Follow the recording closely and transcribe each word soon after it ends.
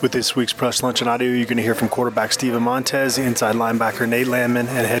With this week's Press Lunch and Audio, you're going to hear from quarterback Steven Montez, inside linebacker Nate Landman,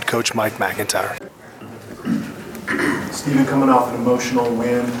 and head coach Mike McIntyre. Steven, coming off an emotional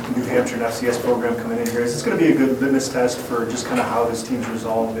win, New Hampshire and FCS program coming in here, is this going to be a good litmus test for just kind of how this team's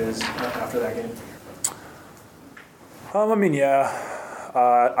resolve is after that game?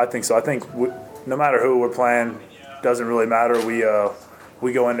 I think so. I think no matter who we're playing, doesn't really matter. We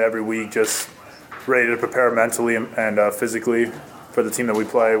go into every week just ready to prepare mentally and physically for the team that we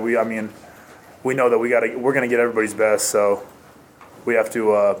play. We know that we're going to get everybody's best, so we have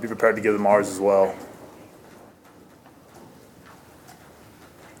to be prepared to give them ours as well.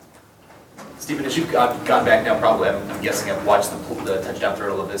 Steven, as you've gotten back now, probably, I'm guessing I've watched the touchdown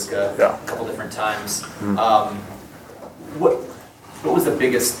throw to Laviska a couple different times. Mm-hmm. What was the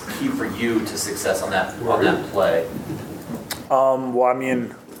biggest key for you to success on that play?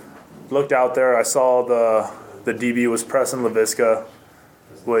 Looked out there, I saw the DB was pressing Laviska,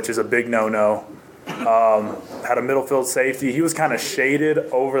 which is a big no-no. Had a middle field safety. He was kind of shaded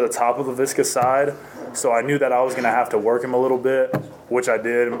over the top of Laviska's side, so I knew that I was going to have to work him a little bit, which I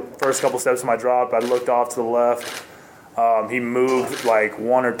did. First couple steps of my drop, I looked off to the left. He moved like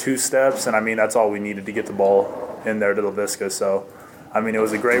one or two steps, and that's all we needed to get the ball in there to Laviska. So, it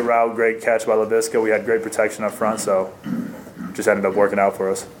was a great route, great catch by Laviska. We had great protection up front, so just ended up working out for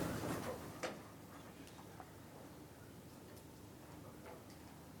us.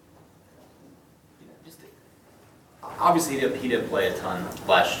 Obviously, he didn't play a ton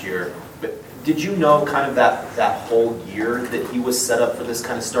last year, but did you know kind of that whole year that he was set up for this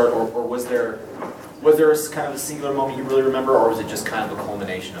kind of start, or was there kind of a singular moment you really remember, or was it just kind of a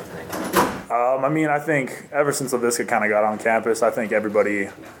culmination of things? I think ever since Laviska kind of got on campus, I think everybody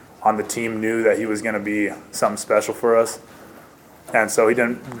on the team knew that he was going to be something special for us, and so he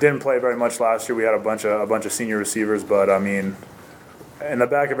didn't play very much last year. We had a bunch of senior receivers, but in the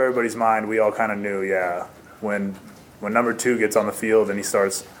back of everybody's mind, we all kind of knew, when number 2 gets on the field and he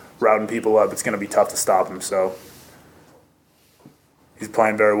starts routing people up, it's going to be tough to stop him. So he's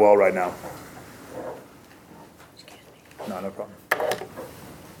playing very well right now. No problem.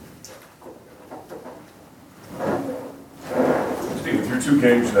 Steve, through 2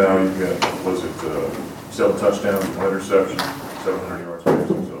 games now, you've got, 7 touchdowns, 1 interception, 700 yards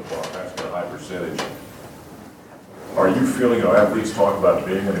passing, so far. That's a high percentage. Are you feeling, athletes talk about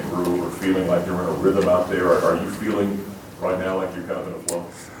being in a groove or feeling like you're in a rhythm out there? Are you feeling right now like you're kind of in a flow?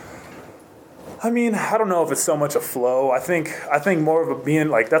 I don't know if it's so much a flow. I think more of a being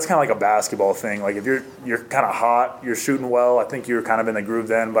like, that's kind of like a basketball thing. Like if you're kind of hot, you're shooting well, I think you're kind of in the groove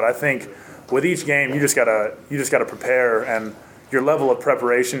then. But I think with each game, you just gotta prepare, and your level of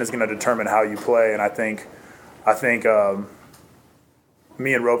preparation is going to determine how you play. And I think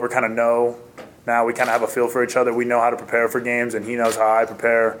me and Roper kind of know. Now we kind of have a feel for each other. We know how to prepare for games, and he knows how I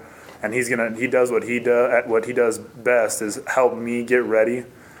prepare. And he does what he does best is help me get ready,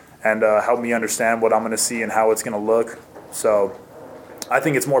 and help me understand what I'm going to see and how it's going to look. So I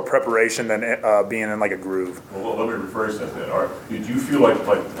think it's more preparation than being in like a groove. Well, let me rephrase that then. Did you feel like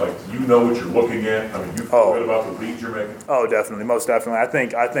you know what you're looking at? You feel good about the leads you're making? Oh, definitely, most definitely. I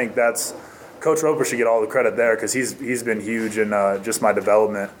think that's Coach Roper should get all the credit there, because he's been huge in just my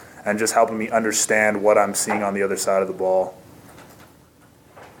development and just helping me understand what I'm seeing on the other side of the ball.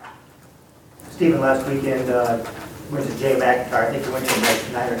 Steven, last weekend, went to Jay McIntyre. I think he went to him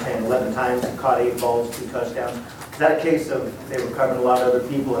like 9 or 10, 11 times and caught 8 balls, 2 touchdowns. Is that a case of they were covering a lot of other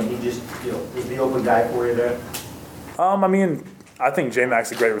people and he just was the open guy for you there? I think Jay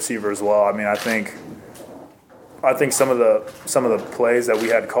Mac's a great receiver as well. I think some of the plays that we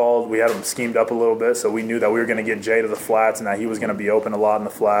had called, we had them schemed up a little bit, so we knew that we were going to get Jay to the flats and that he was going to be open a lot in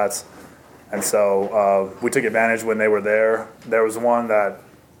the flats. And so we took advantage when they were there. There was one that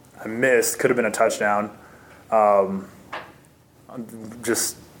I missed, could have been a touchdown.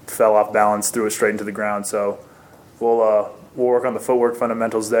 Just fell off balance, threw it straight into the ground. So we'll work on the footwork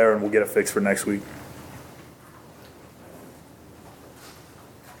fundamentals there, and we'll get it fixed for next week.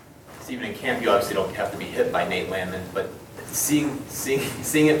 Steven, in camp, you obviously don't have to be hit by Nate Landman, but seeing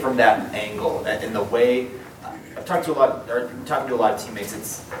it from that angle and the way I'm talking to a lot of teammates,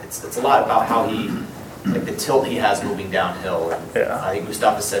 it's a lot about how the tilt he has moving downhill. And yeah. I think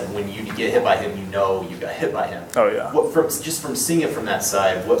Mustafa said when you get hit by him, you know you got hit by him. Oh yeah. Just from seeing it from that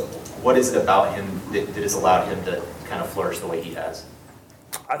side, what is it about him that has allowed him to kind of flourish the way he has?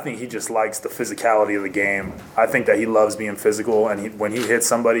 I think he just likes the physicality of the game. I think that he loves being physical, and when he hits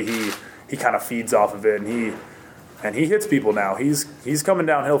somebody, he kind of feeds off of it, and he hits people now. He's coming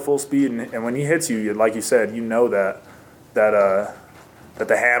downhill full speed, and when he hits you, like you said, you know that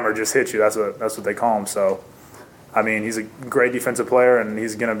the hammer just hit you. That's what they call him. So I mean, he's a great defensive player, and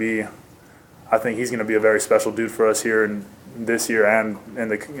I think he's going to be a very special dude for us here in this year and in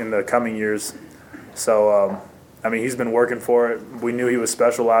the coming years. So, I mean, he's been working for it. We knew he was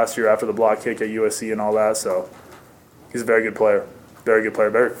special last year after the block kick at USC and all that. So, he's a very good player,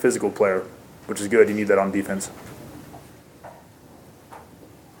 very physical player, which is good. You need that on defense.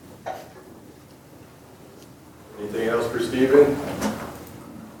 Anything else for Steven?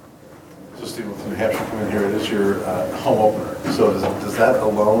 So Steve, with New Hampshire coming here, it is your home opener. So does that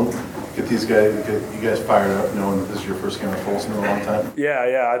alone get you guys fired up, knowing that this is your first game in Folsom in a long time?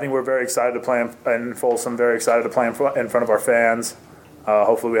 Yeah. I think we're very excited to play in Folsom. Very excited to play in front of our fans.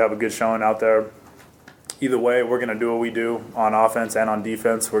 Hopefully, we have a good showing out there. Either way, we're going to do what we do on offense and on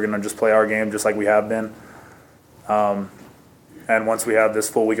defense. We're going to just play our game just like we have been. And once we have this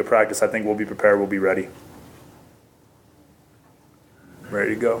full week of practice, I think we'll be prepared. We'll be ready.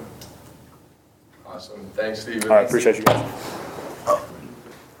 Ready to go. Awesome. Thanks, Steven. All right, appreciate you guys.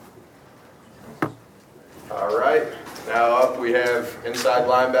 All right. Now up we have inside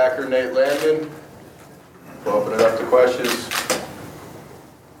linebacker Nate Landman. We'll open it up to questions.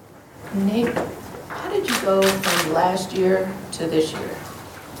 Nate, how did you go from last year to this year?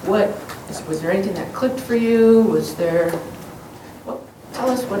 Was there anything that clicked for you? Tell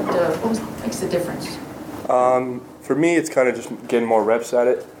us what makes the difference? For me, it's kind of just getting more reps at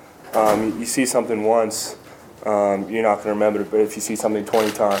it. You see something once, you're not going to remember it, but if you see something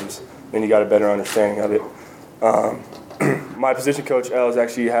 20 times, then you got a better understanding of it. My position coach, Els,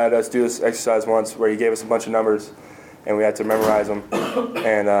 actually had us do this exercise once where he gave us a bunch of numbers, and we had to memorize them.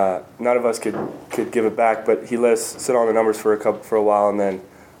 And none of us could give it back, but he let us sit on the numbers for a while, and then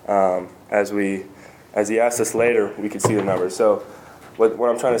as he asked us later, we could see the numbers. So what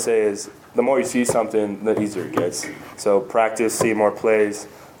I'm trying to say is, the more you see something, the easier it gets. So practice, see more plays.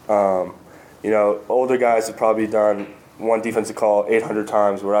 Older guys have probably done one defensive call 800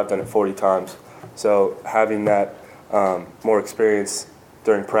 times, where I've done it 40 times. So having that more experience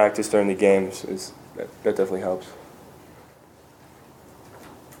during practice, during the games, that definitely helps.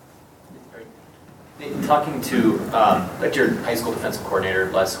 Talking to your high school defensive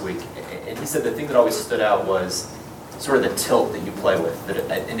coordinator last week, and he said the thing that always stood out was sort of the tilt that you play with, that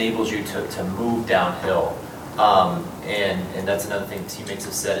it enables you to move downhill. And that's another thing teammates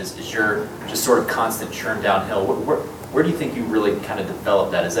have said is your just sort of constant churn downhill. Where do you think you really kind of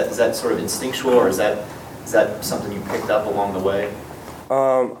developed that? Is that sort of instinctual, or is that something you picked up along the way?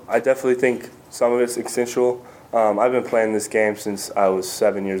 I definitely think some of it's instinctual. I've been playing this game since I was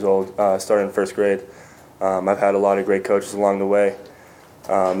 7 years old, started in first grade. I've had a lot of great coaches along the way.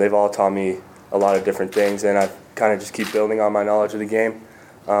 They've all taught me a lot of different things, and I kind of just keep building on my knowledge of the game.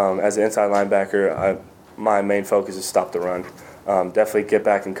 As an inside linebacker, my main focus is stop the run. Definitely get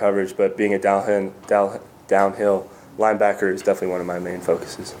back in coverage, but being a downhill linebacker is definitely one of my main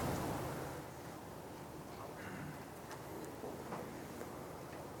focuses.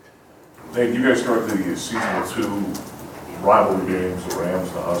 Nate, you guys start the season with two rivalry games, the Rams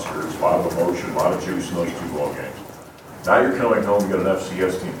and the Huskers, a lot of emotion, a lot of juice in those two ball games. Now you're coming home, you got an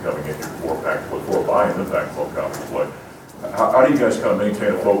FCS team coming in here for a bye in the Pac-12 conference play. How do you guys kind of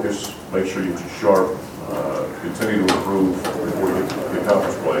maintain a focus, make sure you're sharp, continue to improve before you get to the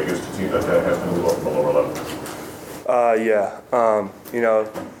conference play against a team that has to move up from the lower level?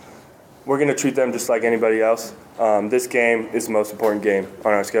 We're going to treat them just like anybody else. This game is the most important game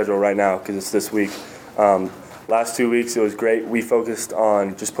on our schedule right now because it's this week. Last 2 weeks, it was great. We focused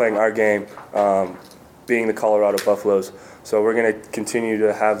on just playing our game, being the Colorado Buffaloes. So we're going to continue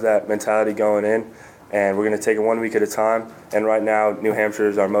to have that mentality going in, and we're going to take it 1 week at a time. And right now, New Hampshire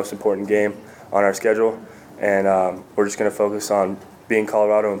is our most important game on our schedule, and we're just going to focus on being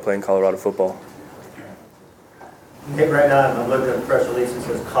Colorado and playing Colorado football. Okay, right now, I'm looking at the press release. It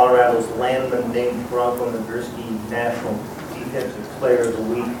says Colorado's Landman named Bronco Nagurski National Defensive Player of the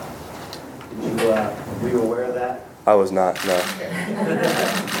Week. Were you aware of that? I was not, no.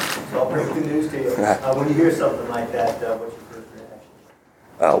 So I'll break the news to you. When you hear something like that, what's your first reaction?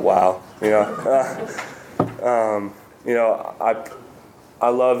 Oh, wow. I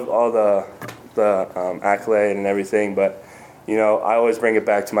love all the accolade and everything, but, I always bring it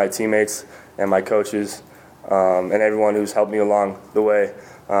back to my teammates and my coaches and everyone who's helped me along the way.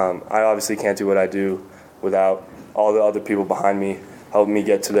 I obviously can't do what I do without all the other people behind me helping me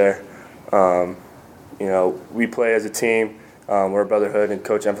get to there. We play as a team. We're a brotherhood, and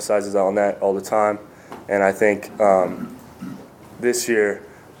Coach emphasizes on that all the time. And I think this year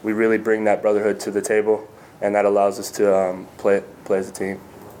we really bring that brotherhood to the table, and that allows us to play as a team.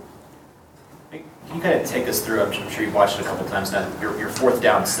 Can you kind of take us through, I'm sure you've watched it a couple times now, your fourth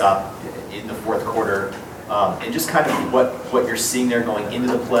down stop in the fourth quarter and just kind of what you're seeing there going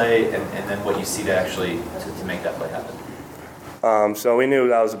into the play, and then what you see to actually to make that play happen. So we knew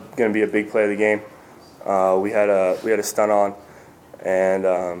that was going to be a big play of the game. We had a stunt on, and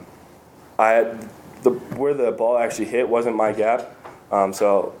where the ball actually hit wasn't my gap.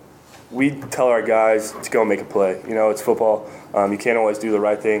 So we tell our guys to go make a play. You know, it's football. You can't always do the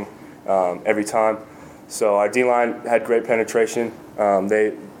right thing every time. So our D-line had great penetration.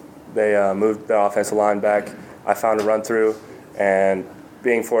 They moved the offensive line back. I found a run through, and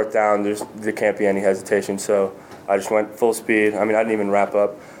being fourth down, there can't be any hesitation. So I just went full speed. I mean, I didn't even wrap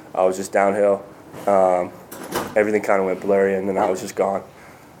up. I was just downhill. Everything kind of went blurry, and then I was just gone.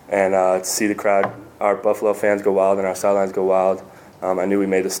 And to see the crowd, our Buffalo fans go wild and our sidelines go wild, I knew we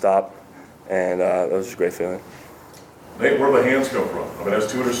made the stop, and it was just a great feeling. Nate, where do the hands come from? I mean,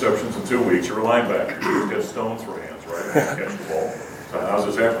 that's 2 interceptions in 2 weeks. You're a linebacker. You just get stones for hands, right? You catch the ball. So how's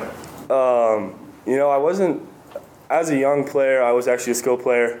this happening? You know, I wasn't, as a young player, I was actually a skill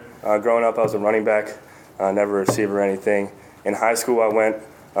player. Growing up, I was a running back, never a receiver or anything. In high school, I went,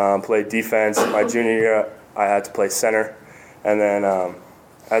 played defense. My junior year, I had to play center. And then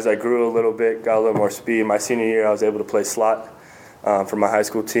as I grew a little bit, got a little more speed, my senior year, I was able to play slot for my high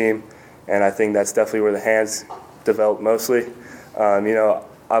school team. And I think that's definitely where the hands developed mostly. You know,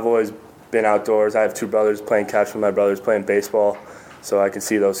 I've always been outdoors. I have 2 brothers playing catch with my brothers, playing baseball. So I can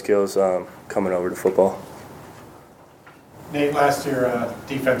see those skills coming over to football. Nate, last year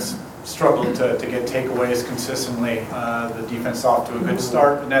defense struggled to get takeaways consistently. The defense off to a good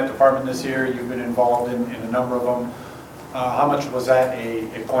start in that department this year. You've been involved in a number of them. How much was that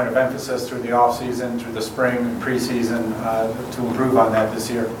a point of emphasis through the offseason, through the spring and preseason to improve on that this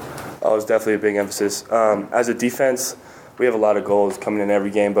year? Oh, it was definitely a big emphasis. As a defense, we have a lot of goals coming in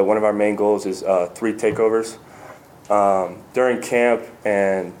every game, but one of our main goals is 3 takeovers. During camp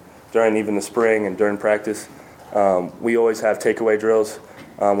and during even the spring and during practice, we always have takeaway drills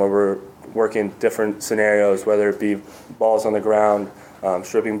where we're working different scenarios, whether it be balls on the ground,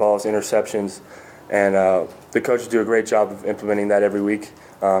 stripping balls, interceptions, and the coaches do a great job of implementing that every week,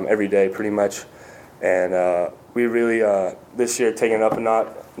 every day pretty much. And we really, this year, taking it up a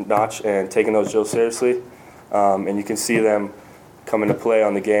notch and taking those drills seriously. And you can see them come into play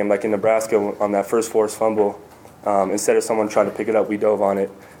on the game. Like in Nebraska, on that first forced fumble, instead of someone trying to pick it up, we dove on it,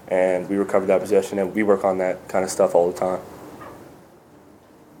 and we recovered that possession, and we work on that kind of stuff all the time.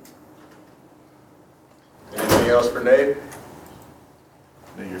 Anything else for Nate?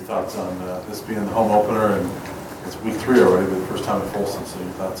 Nate, your thoughts on this being the home opener, and it's week 3 already, but the first time at Folsom, so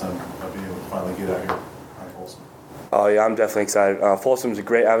your thoughts on being able to finally get out here on Folsom? Oh yeah, I'm definitely excited. Folsom's a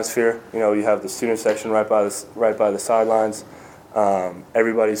great atmosphere. You know, you have the student section right by the sidelines.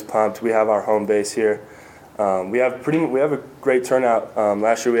 Everybody's pumped. We have our home base here. We have a great turnout.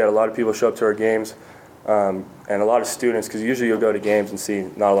 Last year we had a lot of people show up to our games, and a lot of students, because usually you'll go to games and see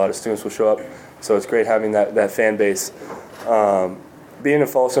not a lot of students will show up. So it's great having that fan base. Being in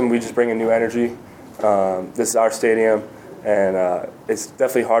Folsom, we just bring a new energy. This is our stadium, and it's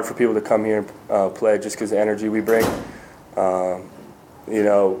definitely hard for people to come here and play just because of the energy we bring. You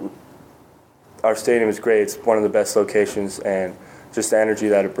know, our stadium is great. It's one of the best locations, and just the energy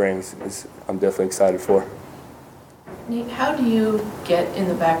that it brings I'm definitely excited for. Nate, how do you get in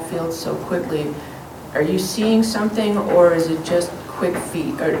the backfield so quickly? Are you seeing something, or is it just quick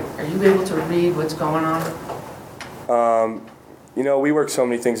feet? Are you able to read what's going on? You know, we work so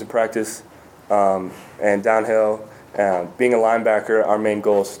many things in practice, and downhill. Being a linebacker, our main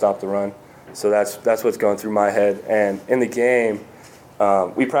goal is to stop the run. So that's what's going through my head. And in the game,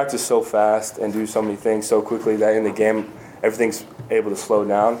 we practice so fast and do so many things so quickly that in the game, everything's able to slow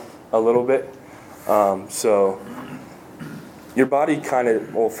down a little bit. So your body kind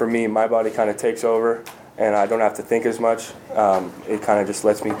of, well, for me, my body kind of takes over, and I don't have to think as much. It kind of just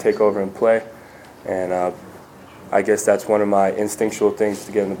lets me take over and play. And I guess that's one of my instinctual things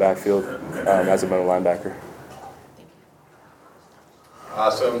to get in the backfield as a middle linebacker.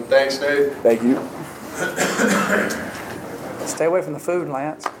 Awesome. Thanks, Nate. Thank you. Stay away from the food,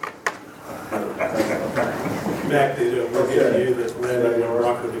 Lance. Mac, we'll get you that Randy and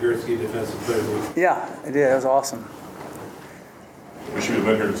Rocco Nagurski defensive player of the week. Yeah, it did. It was awesome. Wish you'd have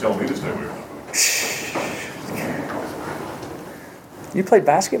been here to tell me to stay away from it. You played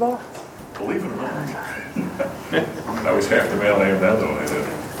basketball? Believe it or not. I was half the man I am now, though. I did.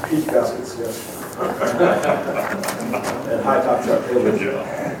 Peach baskets, yes. And high top truck. Good job.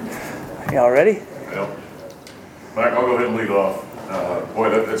 Y'all ready? Well, Mike, I'll go ahead and lead off. Boy,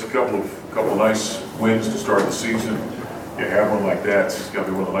 that's a couple of nice wins to start the season. You have one like that. It's got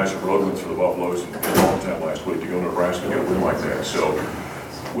to be one of the nicer road wins for the Buffaloes in a long time last week. You go to Nebraska and get a win like that. So,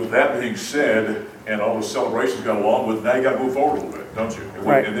 with that being said, and all those celebrations got along with, now you gotta move forward a little bit, don't you?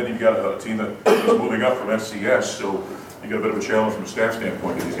 Right. And then you've got a team that is moving up from FCS, so you got a bit of a challenge from a staff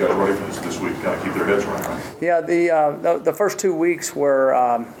standpoint, that these guys are ready for this week, kind of keep their heads running, right? Yeah, the first 2 weeks were,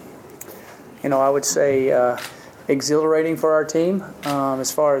 I would say, exhilarating for our team.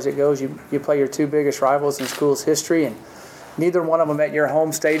 As far as it goes, you play your two biggest rivals in school's history, and neither one of them at your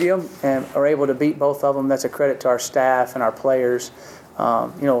home stadium, and are able to beat both of them. That's a credit to our staff and our players.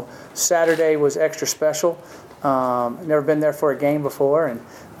 Saturday was extra special. Never been there for a game before, and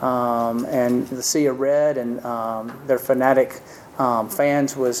the Sea of Red and their fanatic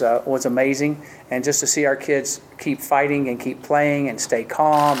fans was amazing. And just to see our kids keep fighting and keep playing and stay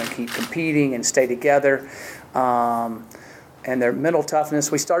calm and keep competing and stay together. And their mental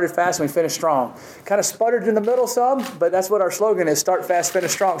toughness. We started fast and we finished strong. Kind of sputtered in the middle some, but that's what our slogan is, start fast, finish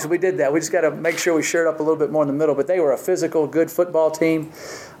strong. So we did that. We just got to make sure we shored up a little bit more in the middle. But they were a physical, good football team,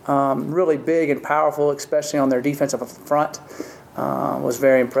 really big and powerful, especially on their defensive front. Was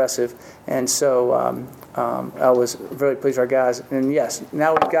very impressive. And so I was very pleased with our guys. And yes,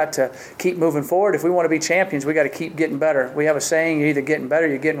 now we've got to keep moving forward. If we want to be champions, we got to keep getting better. We have a saying, you're either getting better or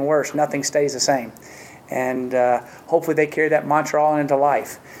you're getting worse. Nothing stays the same. And hopefully they carry that mantra on into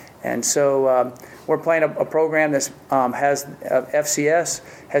life. And so we're playing a program that has FCS,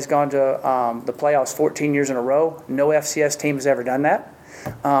 has gone to the playoffs 14 years in a row. No FCS team has ever done that.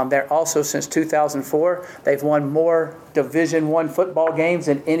 They're also, since 2004, they've won more Division I football games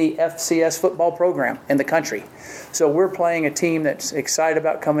than any FCS football program in the country. So we're playing a team that's excited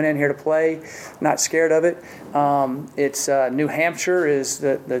about coming in here to play, not scared of it. It's New Hampshire is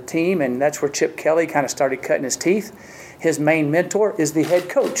the team, and that's where Chip Kelly kind of started cutting his teeth. His main mentor is the head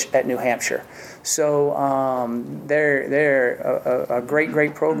coach at New Hampshire. So they're a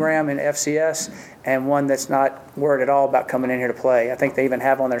great program in FCS, and one that's not worried at all about coming in here to play. I think they even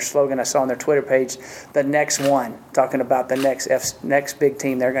have on their slogan, I saw on their Twitter page, the next one, talking about the next big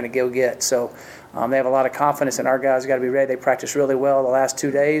team they're going to go get. So they have a lot of confidence, and our guys got to be ready. They practiced really well the last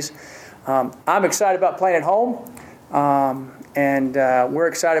 2 days. I'm excited about playing at home, and we're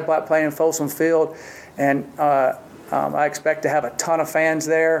excited about playing in Folsom Field. And I expect to have a ton of fans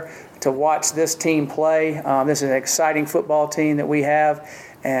there to watch this team play. This is an exciting football team that we have,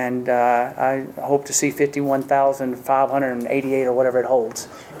 and I hope to see 51,588 or whatever it holds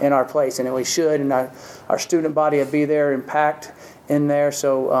in our place, and we should. And our student body will be there and packed in there.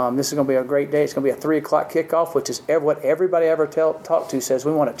 So this is going to be a great day. It's going to be a 3 o'clock kickoff, which is what everybody I ever talked to says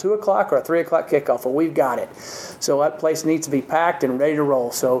we want a 2 o'clock or a 3 o'clock kickoff. Well, we've got it. So that place needs to be packed and ready to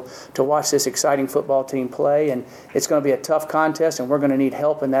roll. So to watch this exciting football team play, and it's going to be a tough contest, and we're going to need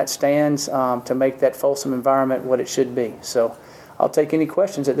help in that stands to make that Folsom environment what it should be. So I'll take any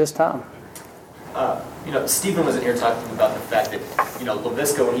questions at this time. Stephen was in here talking about the fact that,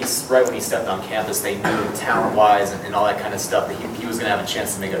 LaVisca, when he stepped on campus, they knew talent-wise and all that kind of stuff that he was going to have a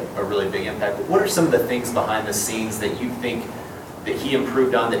chance to make a really big impact. But what are some of the things behind the scenes that you think that he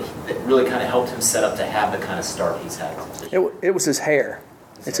improved on that really kind of helped him set up to have the kind of start he's had? It was his hair.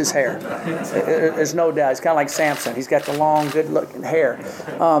 It's his hair. There's no doubt. It's kind of like Samson. He's got the long, good-looking hair.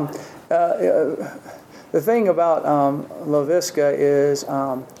 The thing about LaVisca is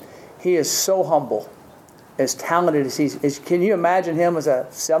he is so humble, as talented as he is. Can you imagine him as a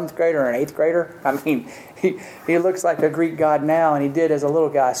 7th grader or an 8th grader? I mean, he looks like a Greek god now, and he did as a little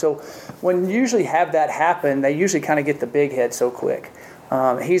guy. So when you usually have that happen, they usually kind of get the big head so quick.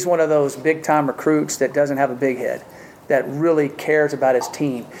 He's one of those big-time recruits that doesn't have a big head, that really cares about his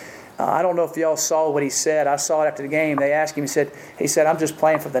team. I don't know if y'all saw what he said. I saw it after the game. They asked him, he said, I'm just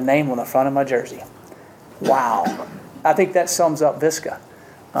playing for the name on the front of my jersey. Wow. I think that sums up Visca.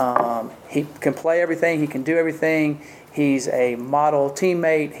 He can play everything. He can do everything. He's a model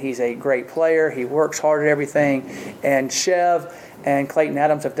teammate. He's a great player. He works hard at everything. And Chev and Clayton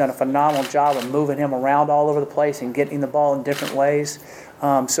Adams have done a phenomenal job of moving him around all over the place and getting the ball in different ways.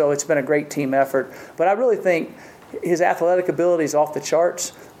 So it's been a great team effort. But I really think his athletic ability is off the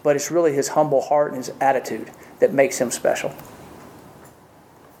charts, but it's really his humble heart and his attitude that makes him special.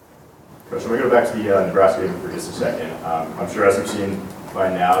 So we go back to the Nebraska game for just a second. I'm sure as you've seen by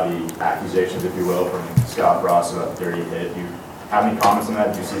now, the accusations, if you will, from Scott Frost about the dirty hit. Do you have any comments on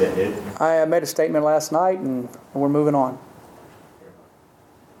that? Did you see that hit? I made a statement last night, and we're moving on.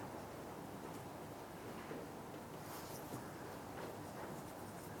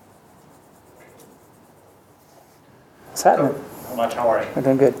 What's happening? Not much. How are you? I'm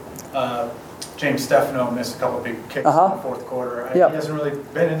doing good. James Stefano missed a couple of big kicks in the fourth quarter. Yep. He hasn't really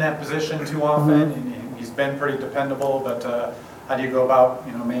been in that position too often, and he's been pretty dependable. But how do you go about,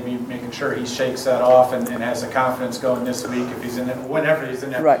 maybe making sure he shakes that off and has the confidence going this week if he's in it, whenever he's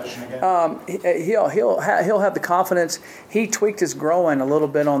in that Right. position again? He'll have the confidence. He tweaked his groin a little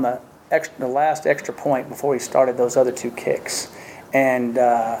bit on the last extra point before he started those other 2 kicks, and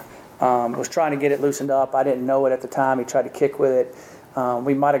was trying to get it loosened up. I didn't know it at the time. He tried to kick with it.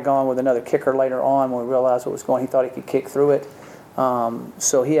 We might have gone with another kicker later on when we realized what was going. He thought he could kick through it.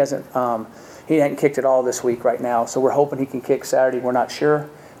 So he hasn't kicked at all this week right now. So we're hoping he can kick Saturday. We're not sure.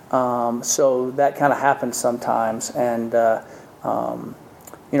 So that kind of happens sometimes. And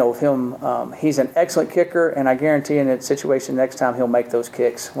with him, he's an excellent kicker, and I guarantee in that situation next time he'll make those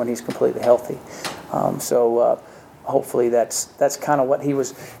kicks when he's completely healthy. Hopefully that's kind of what he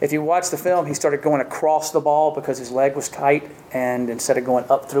was. If you watch the film, he started going across the ball because his leg was tight, and instead of going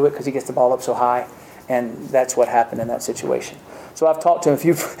up through it because he gets the ball up so high, and that's what happened in that situation. So I've talked to him. If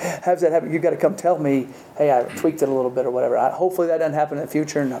you have that happen, you've got to come tell me, hey, I tweaked it a little bit or whatever. Hopefully that doesn't happen in the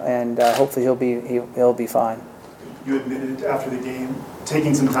future, and hopefully he'll be fine. You admitted after the game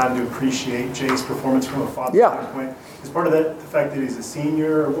taking some time to appreciate Jay's performance from a father standpoint. Is part of that the fact that he's a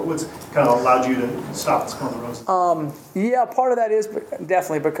senior, or what's kind of allowed you to stop the Scorn the Roses? Yeah, part of that is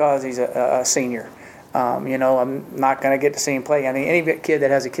definitely because he's a senior. I'm not going to get to see him play. I mean, any kid that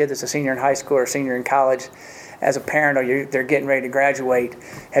has a kid that's a senior in high school or a senior in college, as a parent, or they're getting ready to graduate.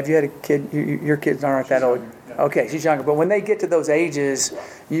 Have you had a kid? Your kids aren't that old. Okay, she's younger. But when they get to those ages,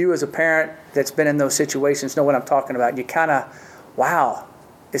 you as a parent that's been in those situations know what I'm talking about. You kind of, wow,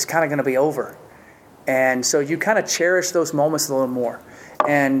 it's kind of going to be over. And so you kind of cherish those moments a little more.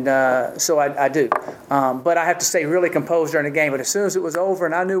 And so I do. But I have to stay really composed during the game. But as soon as it was over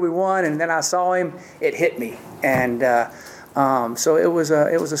and I knew we won and then I saw him, it hit me. And so it was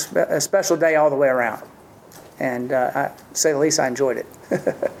a special day all the way around. And to say the least, I enjoyed it.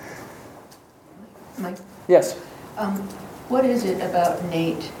 Mike? Yes. What is it about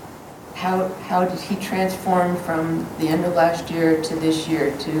Nate? How did he transform from the end of last year to this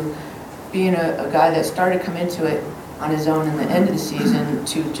year to being a guy that started to come into it on his own in the end of the season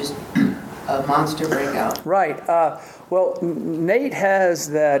to just a monster breakout? Right. Well, Nate has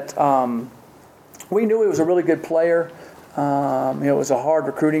that. We knew he was a really good player. It was a hard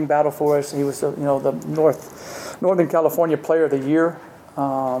recruiting battle for us. He was the Northern California Player of the Year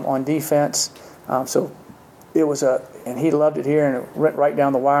on defense. So it was and he loved it here, and it went right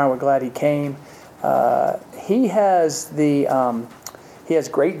down the wire. And we're glad he came. He has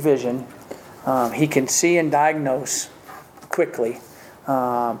great vision. He can see and diagnose quickly.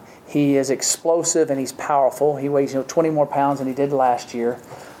 He is explosive and he's powerful. He weighs 20 more pounds than he did last year.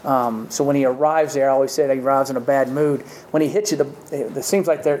 So when he arrives there, I always say that he arrives in a bad mood. When he hits you, it seems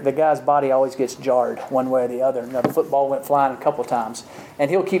like the guy's body always gets jarred one way or the other. The football went flying a couple times,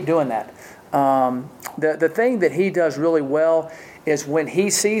 and he'll keep doing that. The thing that he does really well is when he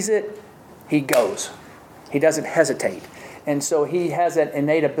sees it, he goes. He doesn't hesitate. And so he has that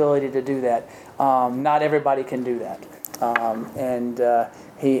innate ability to do that. Not everybody can do that. And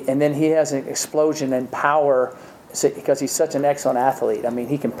then he has an explosion in power because he's such an excellent athlete. I mean,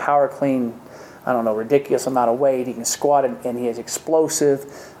 he can power clean, ridiculous amount of weight. He can squat, and he is explosive.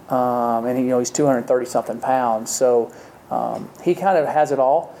 And he's 230 something pounds. So he kind of has it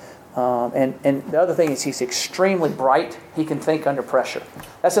all. And the other thing is he's extremely bright. He can think under pressure.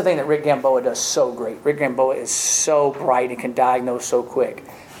 That's the thing that Rick Gamboa does so great. Rick Gamboa is so bright and can diagnose so quick.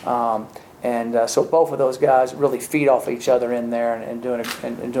 So both of those guys really feed off each other in there and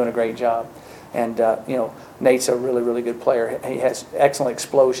doing a great job. And Nate's a really, really good player. He has excellent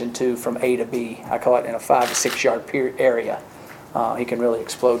explosion too from A to B. I call it in a 5 to 6 yard area. He can really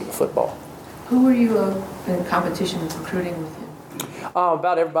explode to the football. Who were you in competition recruiting with him?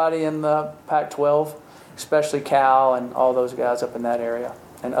 About everybody in the Pac-12, especially Cal and all those guys up in that area,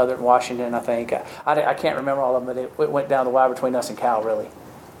 and other Washington, I think. I can't remember all of them, but it went down the wire between us and Cal, really.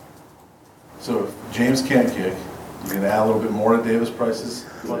 So if James can't kick, you can add a little bit more to Davis Price's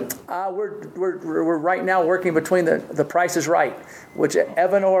play? We're right now working between the Price is Right, which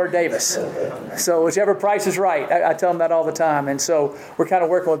Evan or Davis. So whichever Price is right, I tell them that all the time. And so we're kind of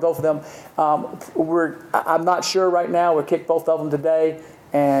working with both of them. I'm not sure right now. We'll kick both of them today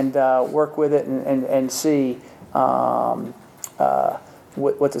and work with it and see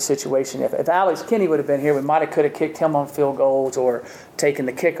what the situation is. If Alex Kinney would have been here, we could have kicked him on field goals or taken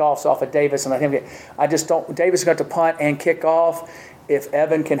the kickoffs off of Davis and let him get. I just don't. Davis is going to punt and kick off. If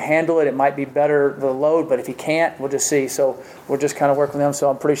Evan can handle it, it might be better the load. But if he can't, we'll just see. So we're just kind of working with them. So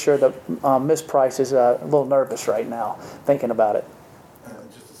I'm pretty sure that Miss Price is a little nervous right now, thinking about it.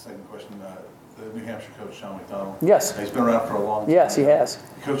 Just a second question. The New Hampshire coach, Sean McDonald. Yes. He's been around for a long time. Yes, he has.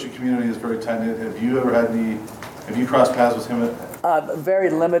 The coaching community is very tight-knit. Have you ever had any Have you crossed paths with him? Very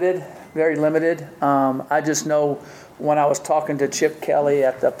limited, very limited. I just know when I was talking to Chip Kelly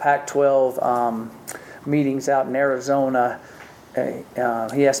at the Pac-12 meetings out in Arizona,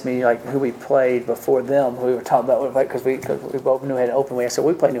 he asked me like who we played before them. We were talking about because we both knew we had an open week. I said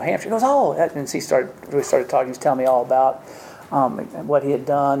we played New Hampshire. He goes, oh, and we started talking. He was telling me all about what he had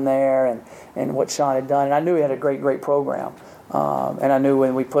done there and what Sean had done. And I knew he had a great program. And I knew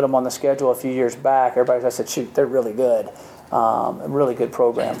when we put them on the schedule a few years back, I said, shoot, they're really good, a really good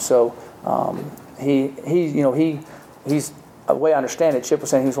program. So he's the way I understand it, Chip was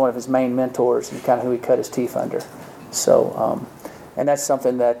saying he was one of his main mentors and kind of who he cut his teeth under. So, and that's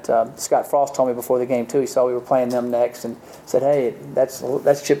something that Scott Frost told me before the game too. He saw we were playing them next and said, hey, that's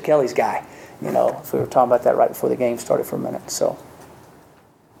Chip Kelly's guy. You know, so we were talking about that right before the game started for a minute. So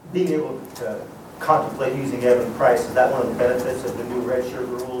being able to contemplate using Evan Price, is that one of the benefits of the new redshirt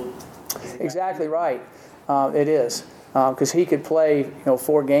rule? Exactly right. It is because he could play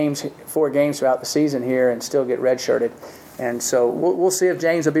 4 games throughout the season here and still get redshirted, and so we'll see if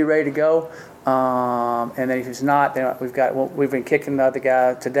James will be ready to go. And then if he's not, then we've been kicking the other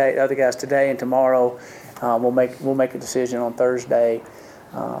guys today, and tomorrow we'll make a decision on Thursday,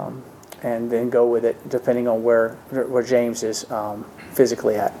 and then go with it depending on where James is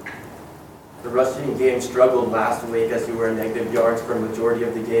physically at. The rushing game struggled last week as you were in negative yards for a majority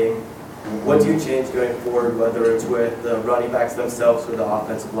of the game. What do you change going forward, whether it's with the running backs themselves or the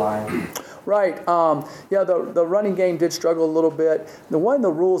offensive line? Right. The running game did struggle a little bit. One of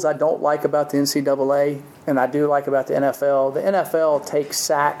the rules I don't like about the NCAA, and I do like about the NFL takes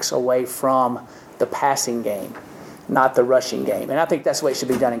sacks away from the passing game, not the rushing game. And I think that's the way it should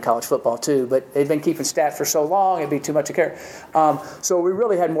be done in college football too, but they've been keeping stats for so long, it'd be too much to carry. So we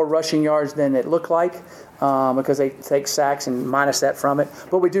really had more rushing yards than it looked like because they take sacks and minus that from it.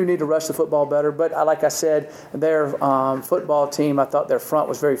 But we do need to rush the football better. But like I said, their football team, I thought their front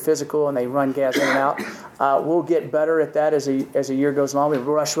was very physical and they run guys in and out. We'll get better at that as a year goes on. We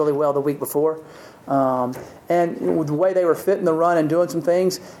rushed really well the week before. And with the way they were fitting the run and doing some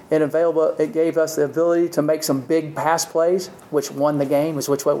things, it gave us the ability to make some big pass plays, which won the game, is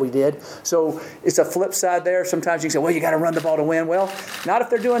what we did. So it's a flip side there. Sometimes you can say, well, you got to run the ball to win. Well, not if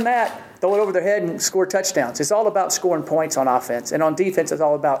they're doing that. Throw it over their head and score touchdowns. It's all about scoring points on offense. And on defense, it's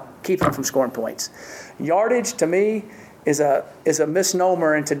all about keeping them from scoring points. Yardage, to me, is a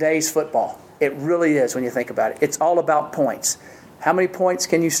misnomer in today's football. It really is when you think about it. It's all about points. How many points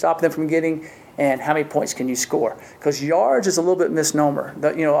can you stop them from getting? And how many points can you score? Because yards is a little bit misnomer.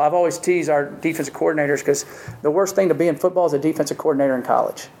 I've always teased our defensive coordinators because the worst thing to be in football is a defensive coordinator in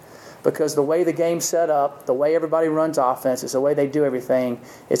college. Because the way the game's set up, the way everybody runs offense, is the way they do everything,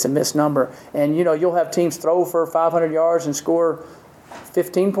 it's a misnomer. And, you'll have teams throw for 500 yards and score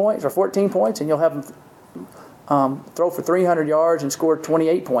 15 points or 14 points, and you'll have them throw for 300 yards and score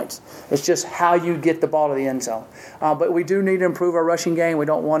 28 points. It's just how you get the ball to the end zone. But we do need to improve our rushing game. We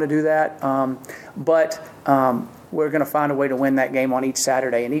don't want to do that. But we're going to find a way to win that game on each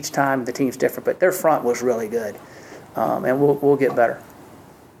Saturday. And each time the team's different. But their front was really good. And we'll get better.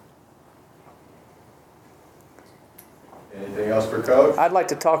 Anything else for Coach? I'd like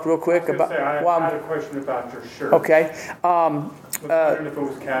to talk real quick about. I had a question about your shirt. Okay. I was wondering if it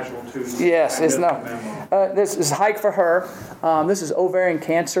was casual too. Yes, it's no. This is Hike for Her. This is Ovarian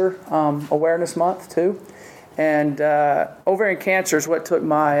Cancer Awareness Month too, and ovarian cancer is what took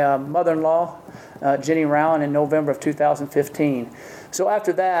my mother-in-law, Jenny Rowan, in November of 2015. So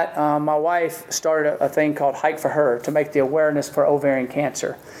after that, my wife started a thing called Hike for Her to make the awareness for ovarian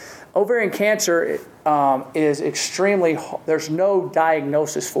cancer. Ovarian cancer is extremely, there's no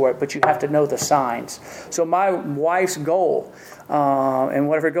diagnosis for it, but you have to know the signs. So my wife's goal, and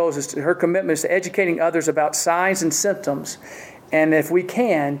whatever it goes, is her commitment is to educating others about signs and symptoms. And if we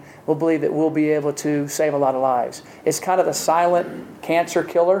can, we'll believe that we'll be able to save a lot of lives. It's kind of the silent cancer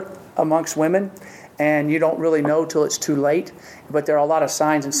killer amongst women, and you don't really know till it's too late. But there are a lot of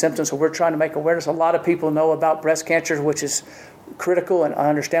signs and symptoms, so we're trying to make awareness. A lot of people know about breast cancer, which is critical, and I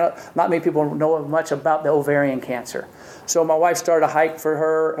understand it. Not many people know much about the ovarian cancer. So my wife started a Hike for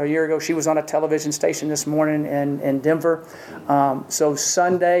Her a year ago. She was on a television station this morning in Denver. So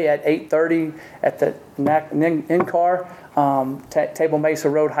Sunday at 8:30 at the NCAR, Table Mesa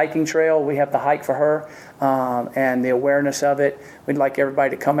Road Hiking Trail, we have the Hike for Her and the awareness of it. We'd like everybody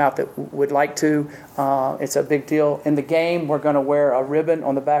to come out that would like to. It's a big deal. In the game, we're going to wear a ribbon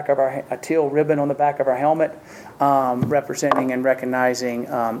on the back of a teal ribbon on the back of our helmet, representing and recognizing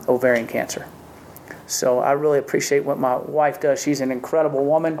ovarian cancer. So I really appreciate what my wife does. She's an incredible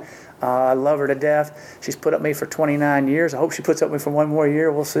woman. I love her to death. She's put up with me for 29 years. I hope she puts up with me for one more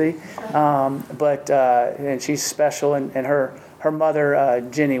year. We'll see. And she's special, and her mother,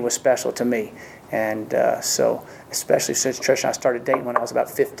 Jenny, was special to me. And so, especially since Trish and I started dating when I was about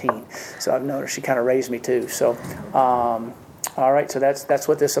 15. So I've known her. She kind of raised me too. So, all right. So that's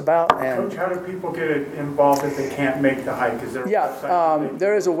what this is about. And Coach, how do people get involved if they can't make the hike? Is there a website?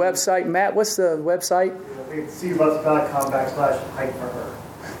 There is a website. Matt, what's the website? CUbuffs.com/hike for her.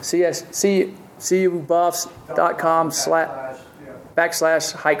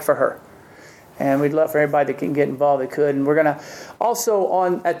 CUbuffs.com/hike for her. And we'd love for everybody that can get involved that could. And we're going to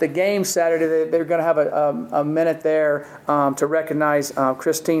also at the game Saturday, they're going to have a minute there to recognize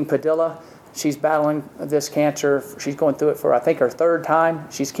Christine Padilla. She's battling this cancer. She's going through it for, I think, her third time.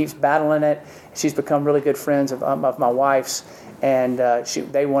 She keeps battling it. She's become really good friends of my wife's. And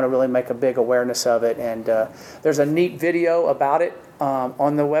they want to really make a big awareness of it. And there's a neat video about it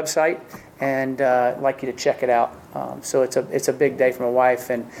on the website. And I'd like you to check it out. So it's a big day for my wife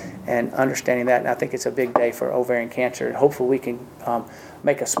and understanding that. And I think it's a big day for ovarian cancer. And hopefully we can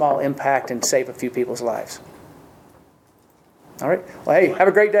make a small impact and save a few people's lives. All right. Well, hey, have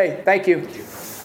a great day. Thank you.